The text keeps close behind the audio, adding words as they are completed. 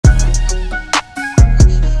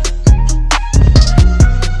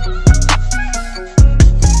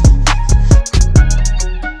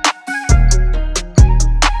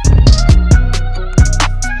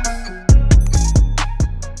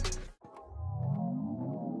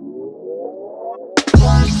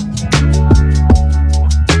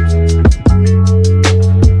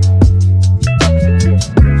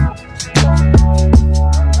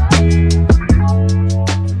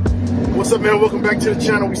back to the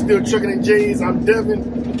channel. We still trucking in J's. I'm Devin.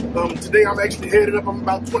 Today I'm actually headed up. I'm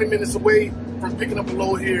about 20 minutes away from picking up a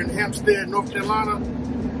load here in Hampstead, North Carolina,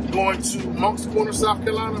 going to Moncks Corner, South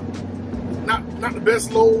Carolina. Not the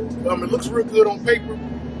best load. It looks real good on paper,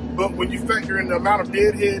 but when you factor in the amount of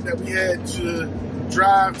deadhead that we had to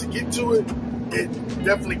drive to get to it, it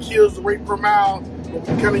definitely kills the rate per mile. But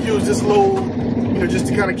we kind of use this load, just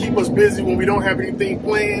to kind of keep us busy when we don't have anything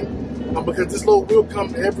planned. Because this load will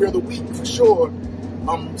come every other week for sure.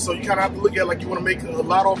 So you kind of have to look at, like, you want to make a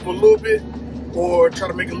lot off a little bit or try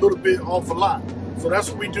to make a little bit off a lot. So that's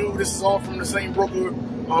what we do. This is all from the same broker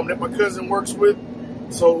that my cousin works with.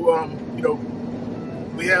 So,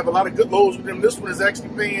 we have a lot of good loads with them. This one is actually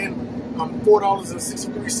paying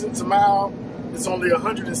 $4.63 a mile. It's only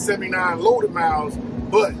 179 loaded miles,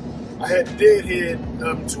 but I had to deadhead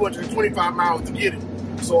 225 miles to get it.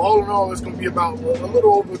 So all in all, it's going to be about a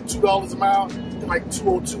little over $2 a mile, like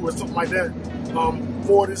 $2.02 or something like that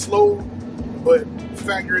for this load. But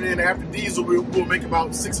factoring in after diesel, we'll make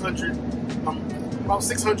about $620,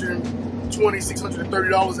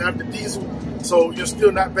 $630 after diesel. So you're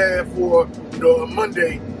still not bad for a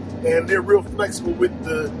Monday, and they're real flexible with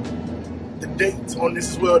the dates on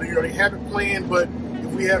this as well. They have it planned, but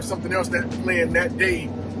if we have something else that's planned that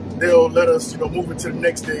day, they'll let us, move it to the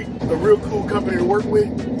next day. A real cool company to work with.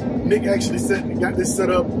 Nick actually got this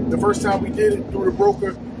set up the first time we did it through the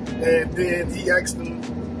broker, and then he asked them,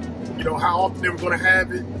 how often they were going to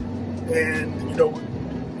have it, and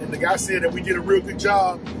and the guy said that we did a real good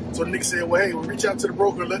job. So Nick said, well, hey, we'll reach out to the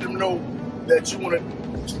broker and let them know that you want to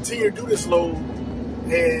continue to do this load,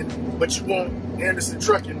 but you want Anderson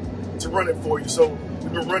Trucking to run it for you. So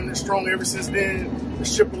we've been running it strong ever since then. The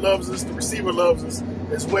shipper loves us, the receiver loves us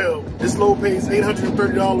as well. This load pays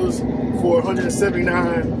 $830 for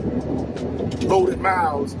 179 loaded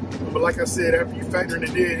miles. But like I said, after you factor in the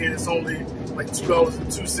deadhead, it's only like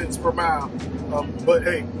 $2.02 per mile. But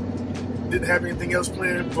hey, didn't have anything else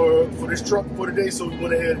planned for this truck for today, so we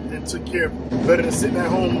went ahead and took care of it. Better than sitting at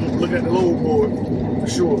home looking at the load board, for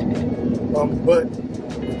sure. But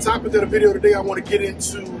the topic of the video today, I want to get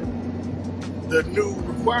into the new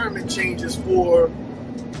requirement changes for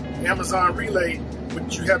Amazon Relay,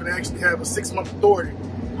 but you have to actually have a 6-month authority.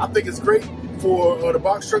 I think it's great for the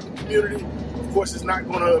box trucking community. Of course, it's not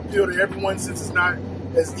going to appeal to everyone, since it's not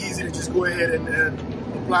as easy to just go ahead and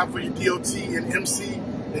apply for your DOT and MC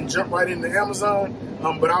and jump right into Amazon.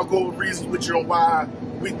 But I'll go with reasons with you on why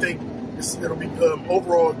we think it'll be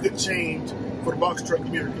overall a good change for the box truck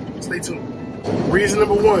community. Stay tuned. Reason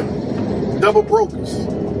number 1, double brokers.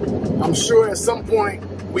 I'm sure at some point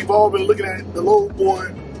we've all been looking at the load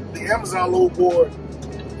board, the Amazon load board,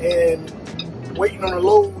 and waiting on a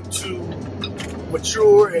load to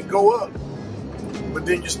mature and go up. But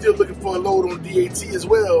then you're still looking for a load on DAT as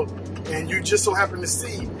well, and you just so happen to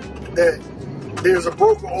see that there's a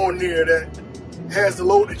broker on there that has the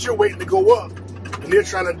load that you're waiting to go up, and they're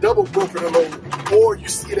trying to double broker the load, or you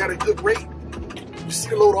see it at a good rate. You see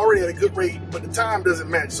the load already at a good rate, but the time doesn't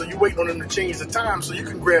match, so you're waiting on them to change the time so you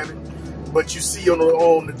can grab it. But you see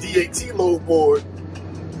on the DAT load board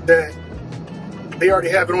that they already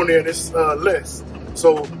have it on there, and it's less.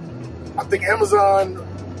 So I think Amazon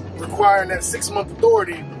requiring that 6-month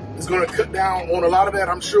authority is going to cut down on a lot of that.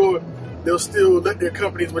 I'm sure they'll still let their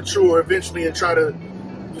companies mature eventually and try to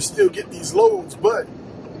still get these loads. But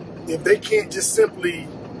if they can't just simply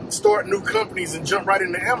start new companies and jump right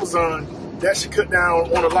into Amazon, that should cut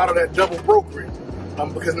down on a lot of that double brokering,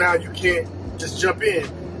 because now you can't just jump in.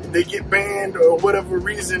 If they get banned or whatever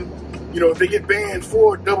reason, if they get banned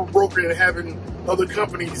for double brokering and having other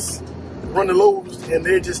companies run the loads and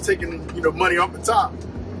they're just taking money off the top,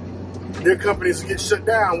 their companies will get shut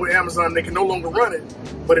down with Amazon. They can no longer run it.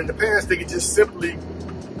 But in the past, they could just simply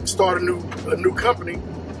start a new company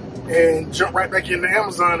and jump right back into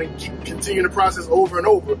Amazon and continue the process over and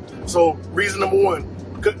over. So reason number 1,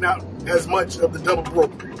 cutting out as much of the double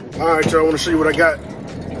brokering. All right, y'all, I want to show you what I got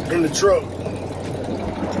in the truck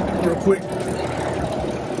real quick.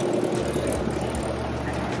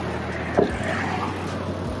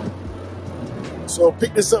 So I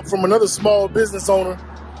picked this up from another small business owner.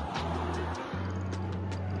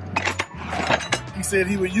 He said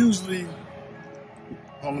he would usually,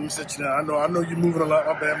 let me set you down. I know you're moving a lot.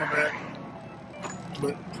 My bad.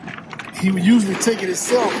 But he would usually take it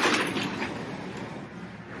himself.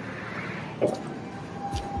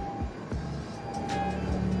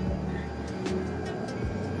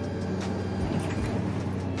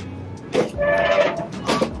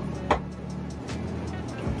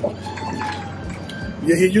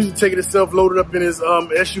 Yeah, he usually take it himself, loaded up in his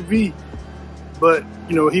SUV, but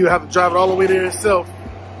he would have to drive it all the way there himself.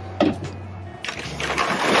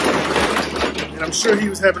 I'm sure he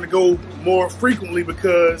was having to go more frequently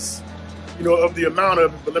because, you know, of the amount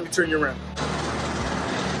of it. But let me turn you around.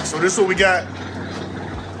 So this is what we got.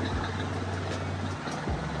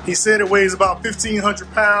 He said it weighs about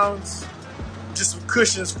 1,500 pounds. Just some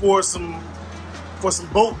cushions for some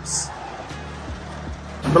bolts.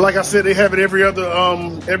 But like I said, they have it every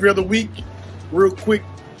other week, real quick,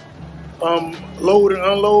 load and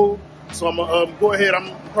unload. So I'm gonna go ahead.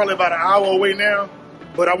 I'm probably about an hour away now,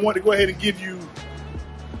 but I want to go ahead and give you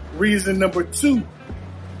reason number 2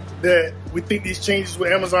 that we think these changes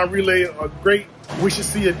with Amazon Relay are great. We should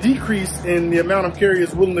see a decrease in the amount of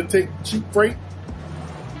carriers willing to take cheap freight,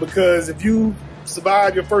 because if you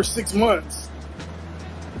survive your first 6 months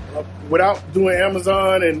without doing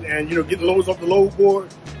Amazon and you know, getting loads off the load board,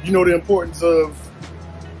 you know the importance of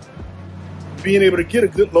being able to get a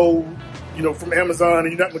good load, you know, from Amazon,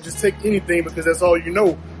 and you're not gonna just take anything because that's all you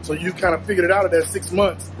know. So you kind of figured it out of that 6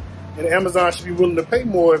 months, and Amazon should be willing to pay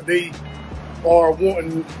more if they are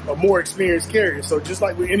wanting a more experienced carrier. So just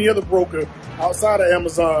like with any other broker outside of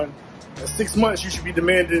Amazon, at 6 months you should be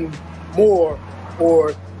demanding more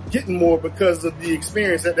or getting more because of the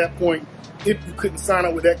experience at that point, if you couldn't sign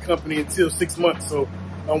up with that company until 6 months. So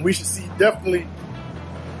we should see definitely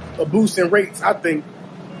a boost in rates, I think,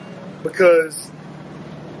 because,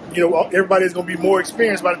 you know, everybody's going to be more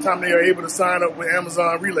experienced by the time they are able to sign up with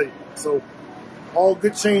Amazon Relay. So all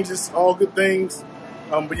good changes, all good things.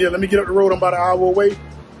 But yeah, let me get up the road. I'm about an hour away,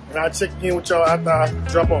 and I'll check in with y'all after I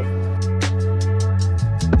drop off.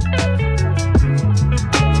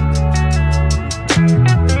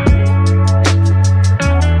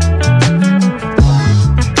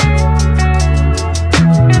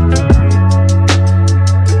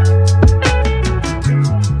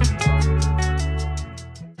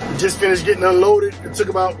 Just finished getting unloaded. It took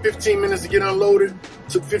about 15 minutes to get unloaded.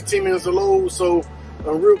 Took 15 minutes to load. So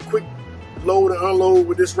a real quick load and unload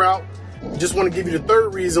with this route. Just want to give you the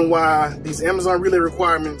third reason why these Amazon Relay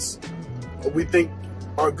requirements we think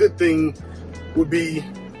are a good thing would be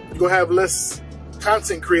you're gonna have less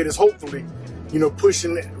content creators, hopefully, you know,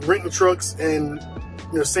 pushing, renting trucks and,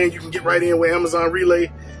 you know, saying you can get right in with Amazon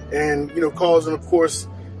Relay, and, you know, causing, of course,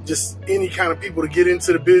 just any kind of people to get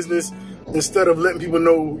into the business instead of letting people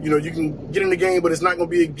know, you know, you can get in the game, but it's not gonna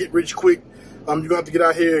be a get rich quick. You're gonna have to get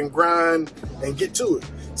out here and grind and get to it.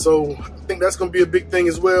 So I think that's gonna be a big thing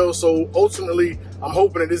as well. So ultimately, I'm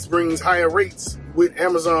hoping that this brings higher rates with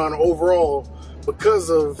Amazon overall because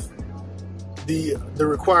of the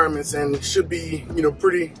requirements, and should be, you know,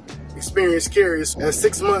 pretty experienced carriers. At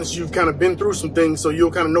 6 months, you've kind of been through some things, so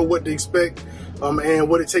you'll kind of know what to expect and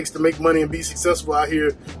what it takes to make money and be successful out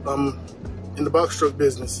here in the box truck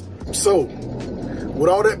business. So with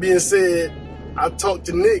all that being said, I talked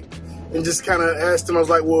to Nick and just kind of asked him, I was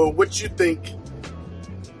like, well, what you think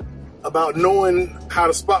about knowing how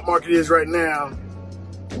the spot market is right now,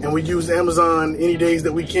 and we use Amazon any days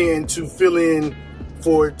that we can to fill in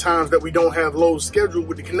for times that we don't have loads scheduled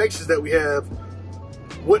with the connections that we have.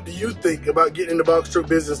 What do you think about getting in the box truck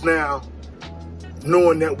business now,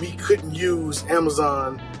 knowing that we couldn't use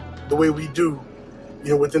Amazon the way we do,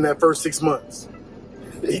 you know, within that first 6 months?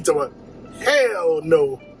 He talking about, hell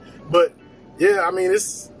no. But yeah, I mean,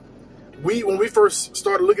 when we first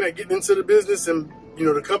started looking at getting into the business, and, you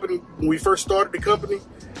know, the company, when we first started the company,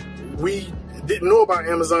 we didn't know about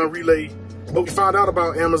Amazon Relay, but we found out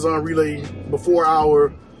about Amazon Relay before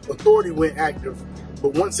our authority went active.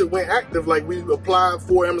 But once it went active, like, we applied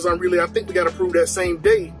for Amazon Relay, I think we got approved that same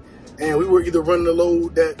day, and we were either running the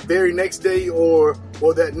load that very next day or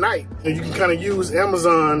that night. And you can kind of use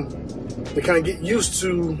Amazon to kind of get used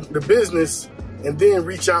to the business, and then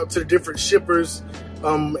reach out to the different shippers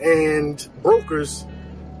and brokers.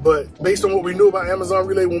 But based on what we knew about Amazon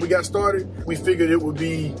Relay when we got started, we figured it would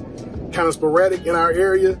be kind of sporadic in our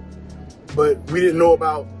area, but we didn't know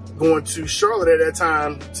about going to Charlotte at that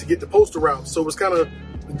time to get the postal route. So it was kind of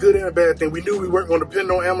a good and a bad thing. We knew we weren't going to depend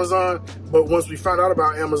on Amazon, but once we found out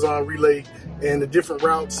about Amazon Relay and the different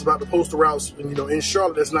routes, about the postal routes, and, you know, in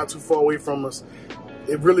Charlotte, that's not too far away from us,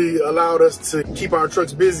 it really allowed us to keep our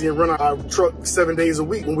trucks busy and run our truck 7 days a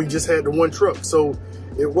week when we just had the one truck. So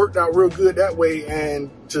it worked out real good that way. And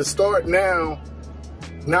to start now,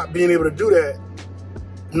 not being able to do that,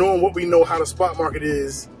 knowing what we know how the spot market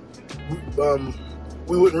is,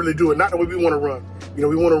 we wouldn't really do it. Not the way we want to run. You know,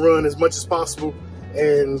 we want to run as much as possible.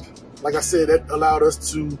 And like I said, that allowed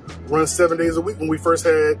us to run 7 days a week when we first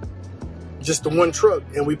had just the one truck,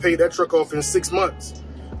 and we paid that truck off in 6 months,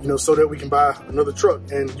 you know, so that we can buy another truck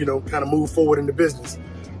and, you know, kind of move forward in the business.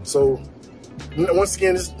 So once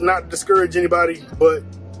again, it's not to discourage anybody, but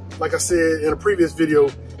like I said in a previous video,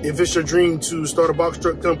 if it's your dream to start a box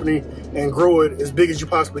truck company and grow it as big as you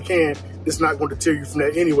possibly can, it's not going to deter you from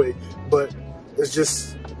that anyway. But it's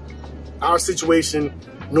just our situation,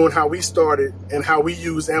 knowing how we started and how we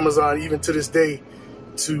use Amazon even to this day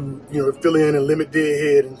to, you know, fill in and limit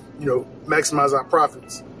deadhead and, you know, maximize our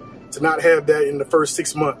profits. To not have that in the first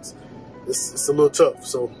 6 months, it's a little tough.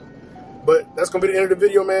 So, but that's gonna be the end of the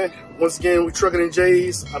video, man. Once again, we Trucking and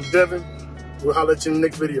Jays. I'm Devin. We'll holler at you in the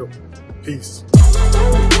next video. Peace.